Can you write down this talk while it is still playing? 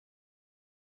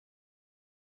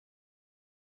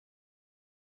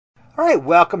Alright,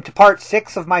 welcome to part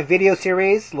 6 of my video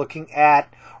series looking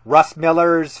at Russ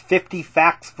Miller's 50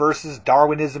 Facts versus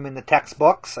Darwinism in the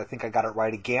Textbooks. I think I got it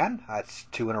right again. That's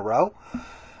 2 in a row.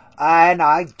 And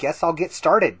I guess I'll get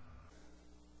started.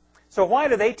 So why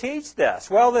do they teach this?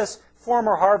 Well, this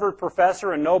former Harvard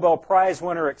professor and Nobel Prize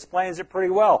winner explains it pretty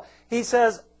well. He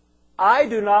says, I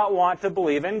do not want to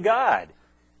believe in God.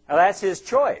 Now that's his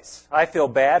choice. I feel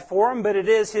bad for him, but it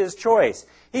is his choice.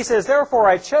 He says, therefore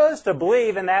I chose to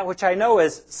believe in that which I know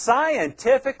is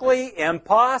scientifically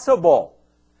impossible.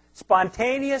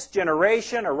 Spontaneous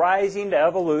generation arising to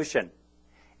evolution.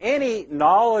 Any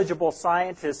knowledgeable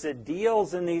scientist that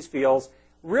deals in these fields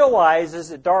realizes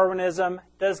that Darwinism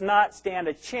does not stand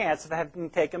a chance of having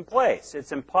taken place.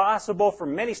 It's impossible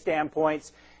from many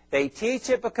standpoints. They teach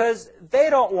it because they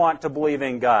don't want to believe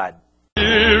in God.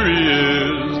 Here he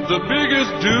is, the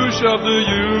biggest douche of the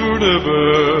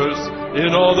universe.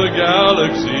 In all the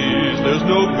galaxies, there's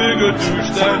no bigger douche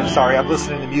than... Sorry, I'm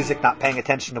listening to music, not paying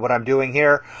attention to what I'm doing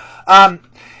here.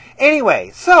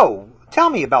 Anyway, so, tell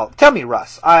me,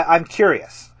 Russ. I'm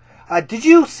curious. Did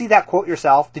you see that quote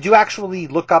yourself? Did you actually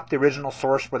look up the original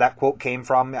source where that quote came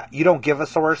from? You don't give a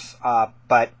source,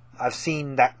 but I've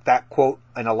seen that quote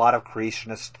in a lot of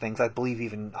creationist things. I believe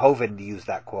even Hovind used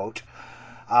that quote.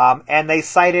 And they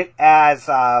cite it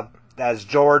as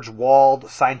George Wald,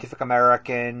 Scientific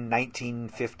American,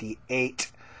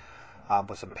 1958,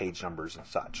 with some page numbers and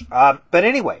such. But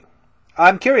anyway,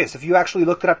 I'm curious if you actually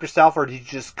looked it up yourself, or did you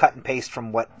just cut and paste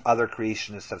from what other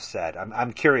creationists have said?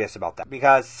 I'm curious about that,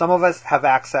 because some of us have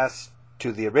access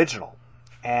to the original.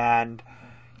 And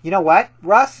you know what,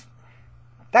 Russ?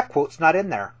 That quote's not in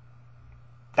there.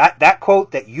 That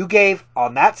quote that you gave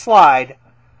on that slide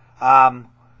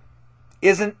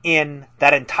isn't in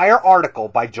that entire article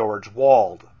by George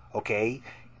Wald, okay?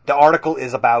 The article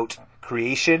is about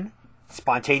creation,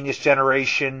 spontaneous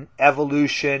generation,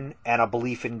 evolution, and a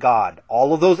belief in God.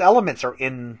 All of those elements are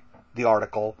in the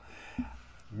article.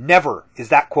 Never is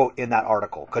that quote in that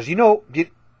article. Because you know,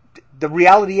 the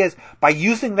reality is, by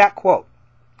using that quote,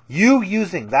 you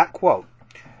using that quote,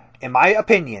 in my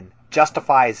opinion,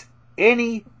 justifies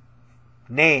any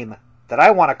name that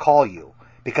I want to call you,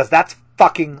 because that's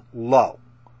fucking low.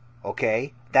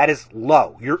 Okay? That is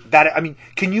low.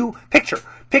 Can you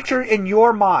picture in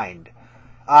your mind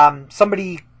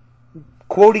somebody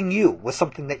quoting you with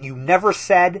something that you never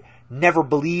said, never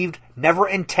believed, never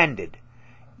intended,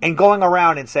 and going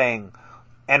around and saying,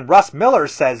 and Russ Miller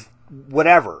says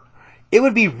whatever. It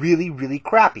would be really, really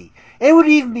crappy. It would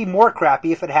even be more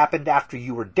crappy if it happened after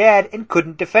you were dead and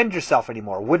couldn't defend yourself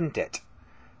anymore, wouldn't it?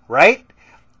 Right?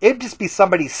 It'd just be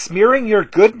somebody smearing your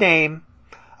good name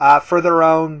for their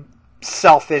own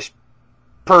selfish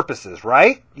purposes,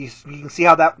 right? You can see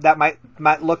how that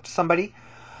might look to somebody.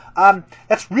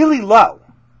 That's really low.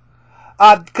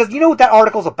 Because you know what that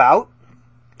article's about?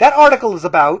 That article is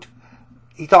about,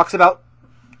 he talks about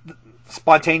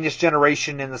spontaneous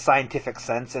generation in the scientific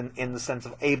sense, and in the sense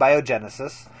of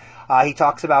abiogenesis. He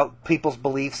talks about people's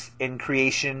beliefs in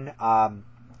creation,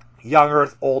 young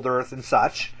Earth, old Earth, and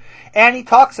such. And he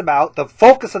talks about, the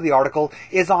focus of the article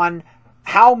is on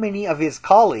how many of his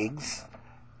colleagues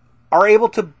are able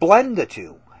to blend the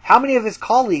two. How many of his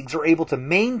colleagues are able to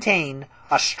maintain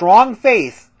a strong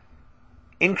faith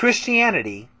in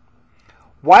Christianity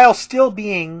while still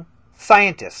being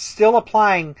scientists, still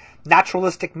applying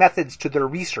naturalistic methods to their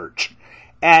research,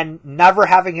 and never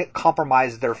having it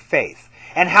compromise their faith.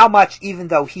 And how much, even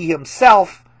though he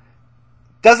himself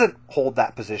doesn't hold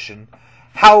that position,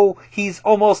 how he's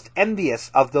almost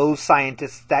envious of those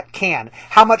scientists that can.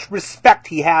 How much respect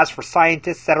he has for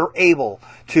scientists that are able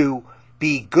to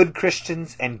be good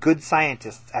Christians and good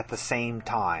scientists at the same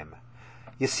time.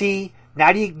 You see,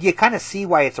 now you kind of see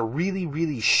why it's a really,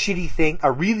 really shitty thing,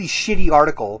 a really shitty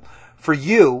article for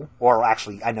you, or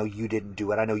actually, I know you didn't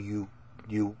do it. I know you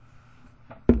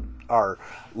are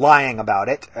lying about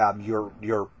it.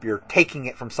 You're taking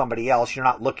it from somebody else. You're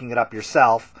not looking it up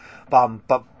yourself.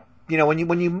 But you know,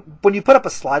 when you put up a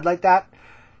slide like that,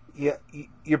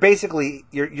 you're basically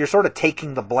you're sort of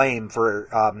taking the blame for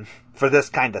this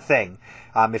kind of thing.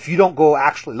 If you don't go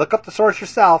actually look up the source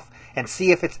yourself and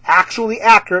see if it's actually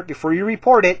accurate before you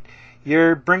report it,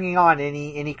 you're bringing on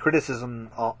any criticism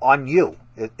on you.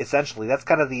 Essentially, that's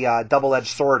kind of the double-edged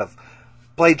sword of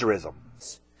plagiarism.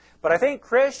 But I think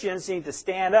Christians need to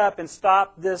stand up and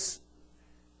stop this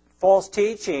false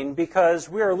teaching, because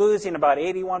we are losing about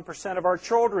 81% of our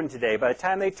children today. By the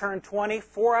time they turn 20,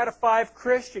 4 out of 5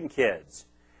 Christian kids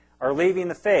are leaving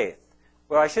the faith.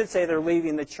 Well, I should say they're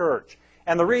leaving the church.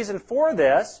 And the reason for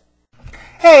this...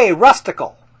 Hey,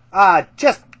 Rustical!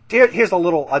 Just here's a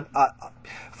little.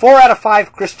 4 out of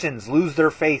 5 Christians lose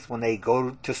their faith when they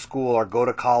go to school or go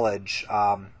to college.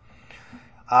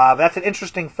 That's an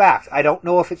interesting fact. I don't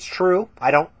know if it's true.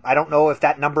 I don't know if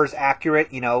that number is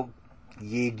accurate. You know,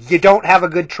 you don't have a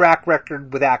good track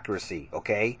record with accuracy,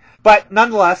 okay? But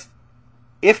nonetheless,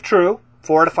 if true,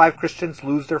 4 out of 5 Christians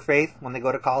lose their faith when they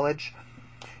go to college.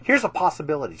 Here's a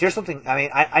possibility. Here's something. I mean,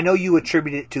 I know you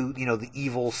attribute it to, you know, the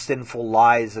evil, sinful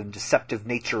lies and deceptive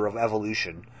nature of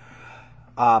evolution.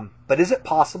 But is it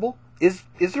possible? Is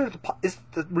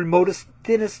the remotest,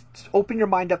 thinnest? Open your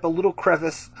mind up a little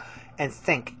crevice and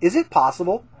think. Is it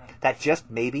possible that just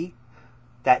maybe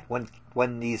that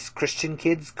when these Christian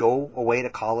kids go away to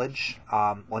college,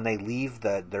 when they leave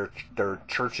their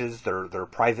churches, their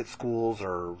private schools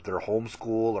or their home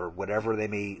school or whatever they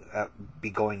may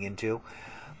be going into,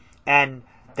 and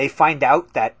they find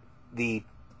out that the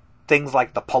things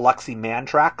like the Paluxy man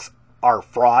tracks are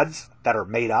frauds that are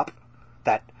made up,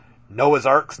 that Noah's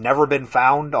Ark's never been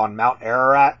found on Mount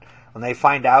Ararat, when they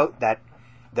find out that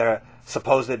the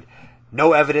supposed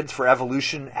no evidence for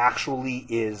evolution actually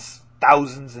is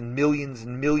thousands and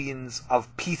millions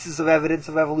of pieces of evidence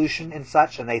of evolution and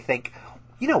such, and they think,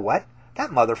 you know what?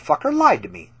 That motherfucker lied to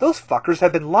me. Those fuckers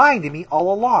have been lying to me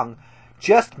all along.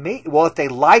 Well, if they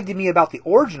lied to me about the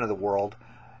origin of the world,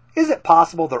 is it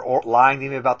possible they're lying to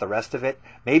me about the rest of it?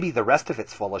 Maybe the rest of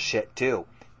it's full of shit, too.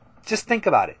 Just think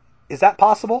about it. Is that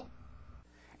possible?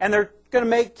 And they're going to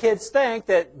make kids think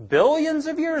that billions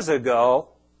of years ago,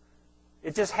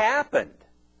 it just happened.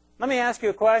 Let me ask you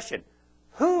a question.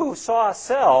 Who saw a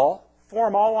cell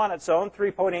form all on its own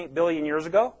 3.8 billion years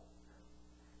ago?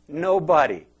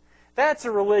 Nobody. That's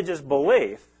a religious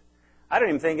belief. I don't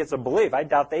even think it's a belief. I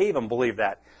doubt they even believe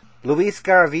that. Luis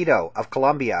Garavito of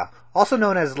Colombia, also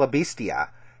known as La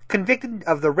Bestia, convicted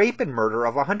of the rape and murder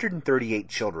of 138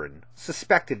 children,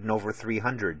 suspected in over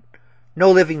 300. No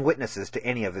living witnesses to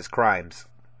any of his crimes.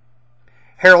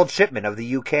 Harold Shipman of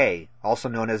the UK, also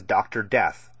known as Dr.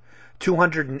 Death,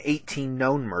 218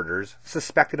 known murders,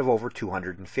 suspected of over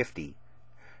 250.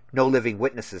 No living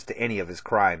witnesses to any of his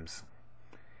crimes.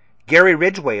 Gary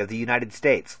Ridgway of the United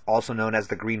States, also known as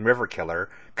the Green River Killer,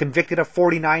 convicted of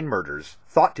 49 murders,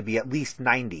 thought to be at least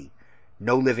 90.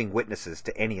 No living witnesses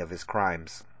to any of his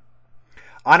crimes.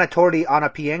 Anatoly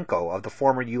Onopienko of the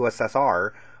former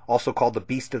USSR, also called the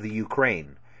Beast of the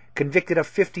Ukraine, convicted of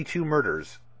 52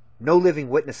 murders. No living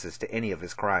witnesses to any of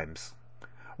his crimes.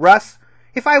 Russ,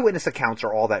 if eyewitness accounts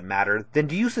are all that matter, then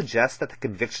do you suggest that the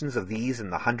convictions of these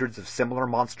and the hundreds of similar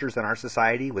monsters in our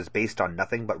society was based on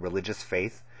nothing but religious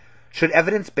faith? Should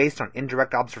evidence based on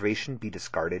indirect observation be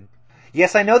discarded?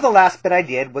 Yes, I know the last bit I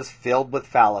did was filled with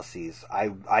fallacies.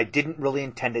 I didn't really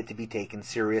intend it to be taken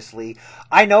seriously.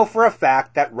 I know for a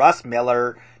fact that Russ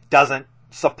Miller doesn't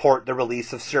support the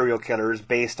release of serial killers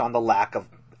based on the lack of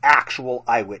actual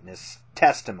eyewitness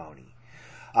testimony.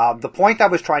 The point I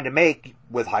was trying to make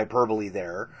with hyperbole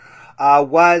there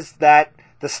was that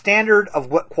the standard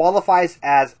of what qualifies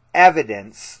as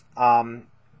evidence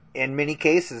in many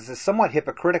cases is somewhat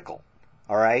hypocritical.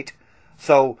 All right?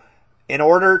 So in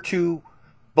order to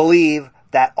believe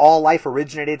that all life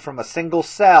originated from a single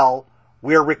cell,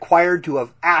 we're required to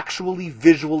have actually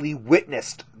visually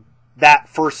witnessed that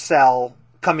first cell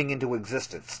coming into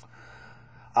existence.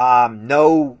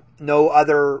 No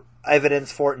other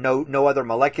evidence for it, no other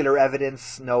molecular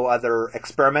evidence, no other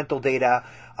experimental data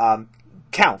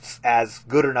counts as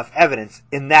good enough evidence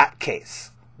in that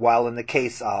case. While in the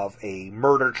case of a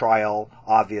murder trial,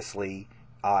 obviously,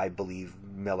 I believe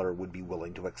Miller would be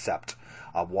willing to accept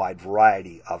a wide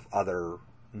variety of other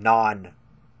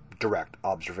non-direct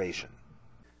observation.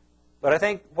 But I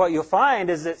think what you'll find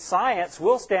is that science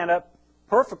will stand up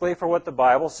perfectly for what the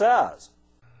Bible says.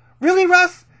 Really,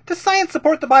 Russ? Does science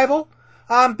support the Bible?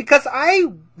 Because I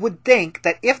would think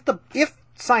that if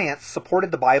science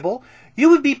supported the Bible, you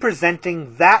would be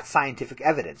presenting that scientific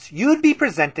evidence. You would be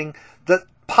presenting the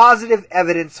positive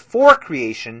evidence for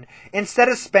creation instead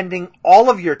of spending all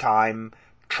of your time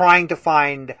trying to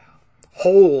find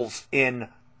holes in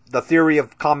the theory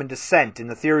of common descent, in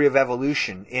the theory of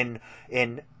evolution,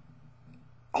 in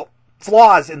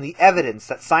flaws in the evidence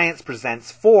that science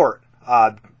presents for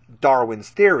Darwin's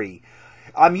theory.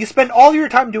 You spend all your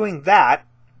time doing that,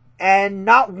 and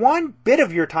not one bit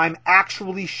of your time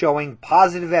actually showing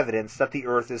positive evidence that the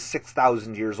Earth is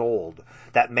 6,000 years old,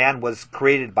 that man was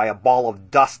created by a ball of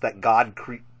dust that God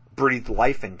breathed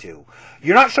life into.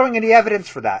 You're not showing any evidence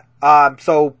for that.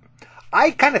 So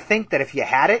I kind of think that if you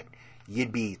had it,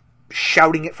 you'd be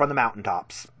shouting it from the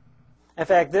mountaintops. In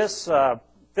fact, this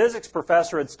physics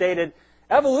professor had stated,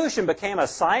 evolution became a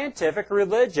scientific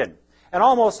religion. And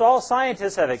almost all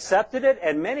scientists have accepted it,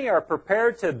 and many are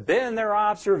prepared to bend their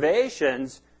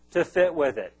observations to fit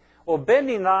with it. Well,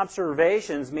 bending the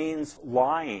observations means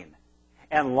lying.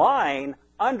 And lying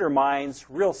undermines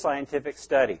real scientific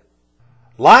study.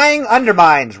 Lying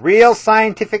undermines real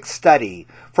scientific study.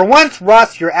 For once,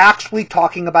 Russ, you're actually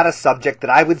talking about a subject that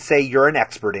I would say you're an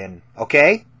expert in,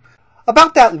 okay?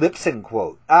 About that Lipson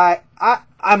quote,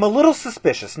 I'm a little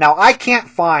suspicious. Now, I can't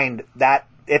find that,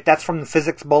 if that's from the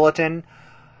Physics Bulletin,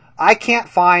 I can't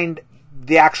find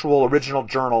the actual original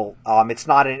journal. It's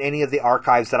not in any of the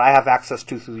archives that I have access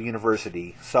to through the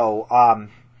university. So, I'm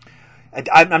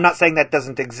not saying that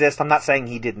doesn't exist. I'm not saying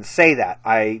he didn't say that.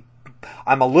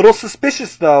 I'm a little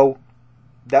suspicious, though,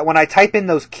 that when I type in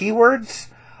those keywords,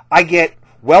 I get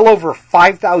well over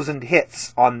 5,000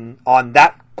 hits on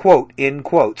that quote, in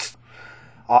quotes,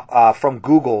 from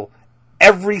Google,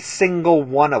 every single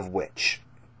one of which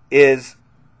is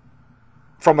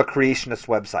from a creationist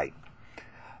website.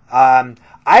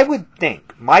 I would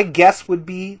think, my guess would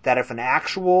be that if an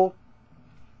actual,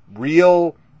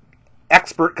 real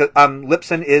expert,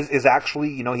 Lipson is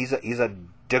actually, he's a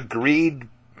degreed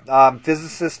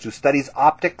physicist who studies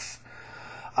optics.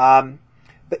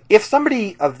 But if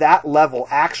somebody of that level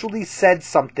actually said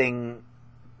something,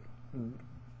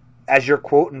 as your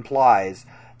quote implies,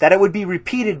 that it would be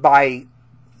repeated by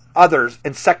others,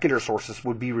 and secular sources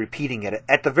would be repeating it,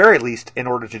 at the very least, in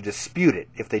order to dispute it,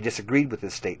 if they disagreed with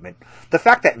this statement. The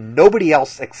fact that nobody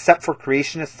else except for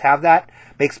creationists have that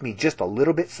makes me just a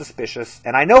little bit suspicious,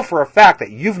 and I know for a fact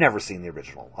that you've never seen the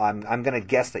original. I'm going to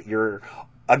guess that you're,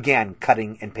 again,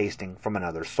 cutting and pasting from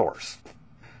another source.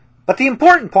 But the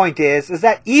important point is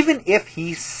that even if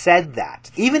he said that,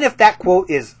 even if that quote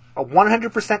is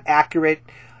 100% accurate,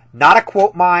 not a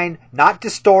quote mine, not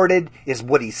distorted, is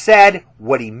what he said,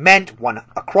 what he meant, one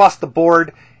across the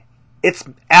board, it's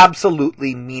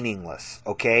absolutely meaningless,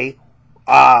 okay?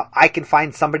 I can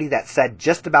find somebody that said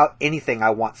just about anything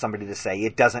I want somebody to say.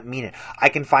 It doesn't mean it. I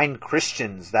can find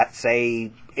Christians that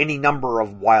say any number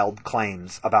of wild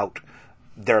claims about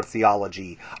their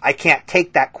theology. I can't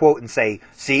take that quote and say,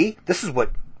 see, this is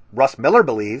what Russ Miller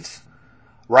believes,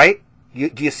 right?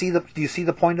 Do you see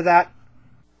the point of that?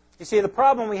 You see, the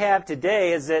problem we have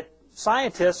today is that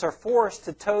scientists are forced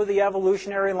to toe the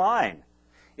evolutionary line.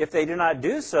 If they do not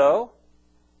do so,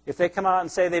 if they come out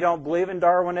and say they don't believe in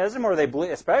Darwinism, or they believe,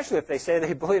 especially if they say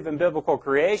they believe in biblical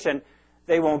creation,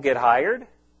 they won't get hired,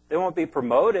 they won't be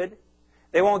promoted,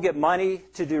 they won't get money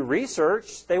to do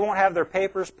research, they won't have their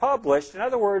papers published. In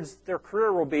other words, their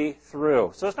career will be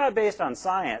through. So it's not based on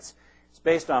science, it's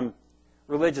based on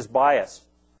religious bias.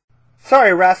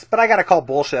 Sorry, Russ, but I gotta call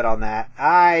bullshit on that.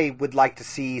 I would like to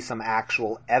see some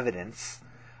actual evidence.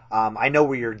 I know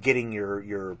where you're getting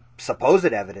your supposed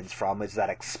evidence from, is that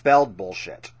expelled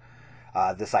bullshit.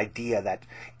 This idea that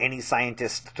any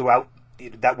scientist throughout,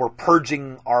 that we're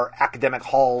purging our academic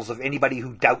halls of anybody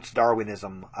who doubts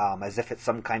Darwinism, as if it's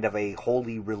some kind of a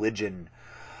holy religion.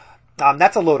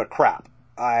 That's a load of crap.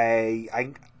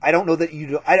 I don't know that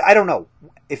you. I don't know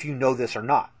if you know this or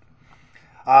not.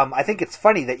 I think it's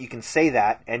funny that you can say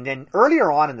that, and then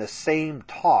earlier on in the same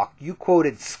talk, you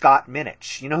quoted Scott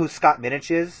Minich. You know who Scott Minich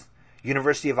is?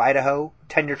 University of Idaho,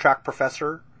 tenure-track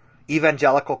professor,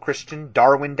 evangelical Christian,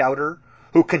 Darwin doubter,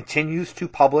 who continues to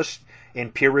publish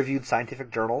in peer-reviewed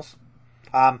scientific journals.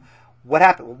 What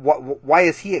happened? Why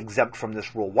is he exempt from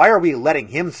this rule? Why are we letting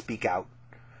him speak out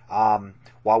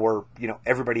while we're,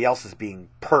 everybody else is being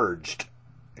purged?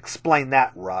 Explain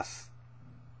that, Russ.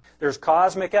 There's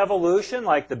cosmic evolution,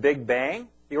 like the Big Bang,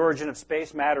 the origin of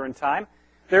space, matter, and time.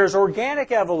 There's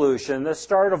organic evolution, the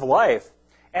start of life.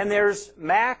 And there's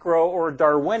macro or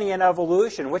Darwinian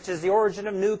evolution, which is the origin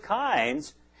of new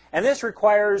kinds. And this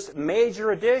requires major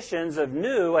additions of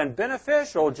new and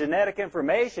beneficial genetic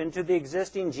information to the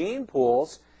existing gene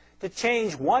pools to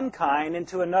change one kind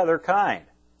into another kind.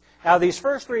 Now, these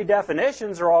first three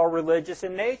definitions are all religious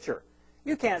in nature.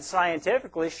 You can't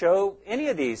scientifically show any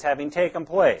of these having taken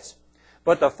place.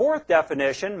 But the fourth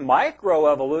definition,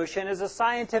 microevolution, is a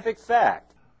scientific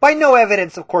fact. By no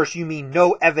evidence, of course, you mean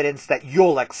no evidence that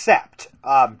you'll accept,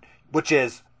 which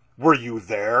is, were you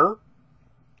there?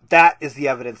 That is the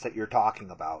evidence that you're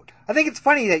talking about. I think it's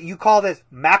funny that you call this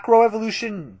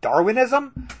macroevolution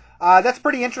Darwinism. That's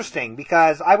pretty interesting,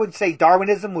 because I would say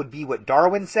Darwinism would be what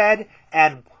Darwin said,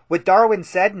 and what Darwin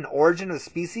said in Origin of the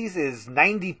Species is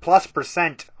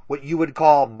 90+% what you would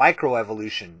call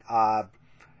microevolution,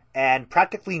 and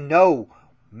practically no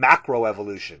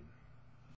macroevolution.